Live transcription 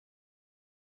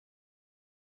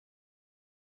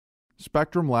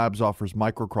Spectrum Labs offers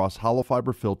MicroKros hollow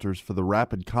fiber filters for the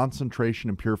rapid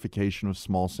concentration and purification of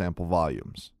small sample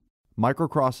volumes.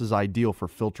 MicroKros is ideal for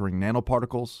filtering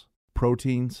nanoparticles,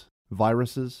 proteins,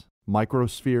 viruses,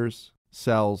 microspheres,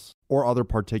 cells, or other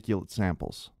particulate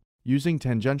samples. Using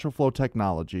tangential flow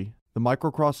technology, the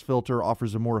MicroKros filter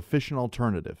offers a more efficient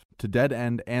alternative to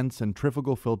dead-end and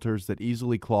centrifugal filters that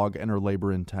easily clog and are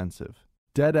labor-intensive.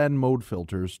 Dead-end mode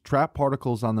filters trap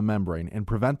particles on the membrane and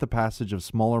prevent the passage of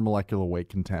smaller molecular weight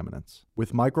contaminants.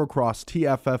 With MicroKros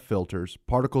TFF filters,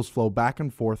 particles flow back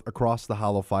and forth across the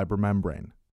hollow fiber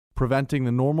membrane, preventing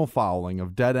the normal fouling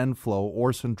of dead-end flow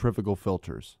or centrifugal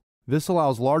filters. This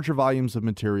allows larger volumes of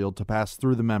material to pass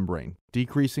through the membrane,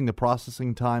 decreasing the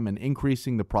processing time and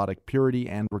increasing the product purity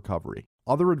and recovery.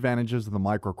 Other advantages of the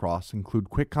MicroKros include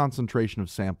quick concentration of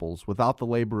samples without the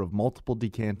labor of multiple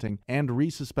decanting and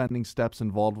resuspending steps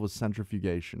involved with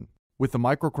centrifugation. With the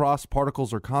MicroKros,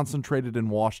 particles are concentrated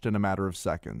and washed in a matter of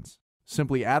seconds.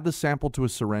 Simply add the sample to a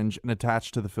syringe and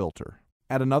attach to the filter.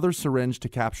 Add another syringe to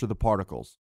capture the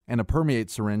particles, and a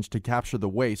permeate syringe to capture the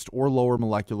waste or lower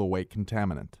molecular weight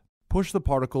contaminant. Push the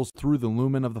particles through the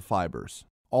lumen of the fibers.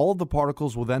 All of the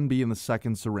particles will then be in the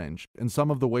second syringe, and some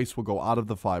of the waste will go out of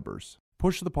the fibers.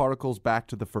 Push the particles back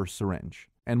to the first syringe,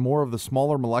 and more of the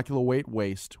smaller molecular weight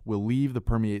waste will leave the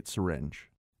permeate syringe.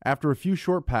 After a few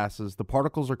short passes, the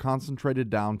particles are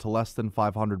concentrated down to less than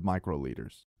 500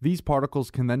 microliters. These particles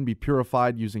can then be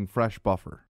purified using fresh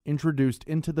buffer, introduced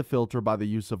into the filter by the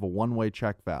use of a one-way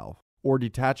check valve, or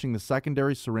detaching the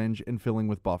secondary syringe and filling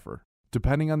with buffer.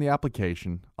 Depending on the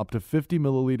application, up to 50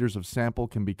 milliliters of sample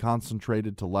can be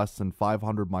concentrated to less than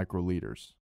 500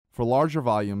 microliters. For larger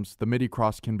volumes, the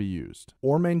MicroKros can be used,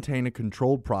 or maintain a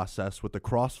controlled process with the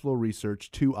Crossflow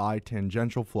Research 2i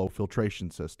tangential flow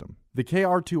filtration system. The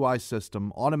KR2i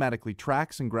system automatically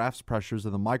tracks and graphs pressures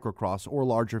of the MicroKros or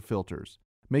larger filters,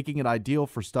 making it ideal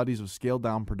for studies of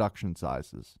scaled-down production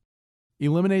sizes.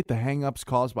 Eliminate the hang-ups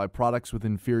caused by products with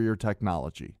inferior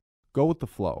technology. Go with the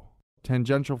flow.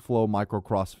 Tangential flow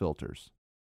MicroKros filters.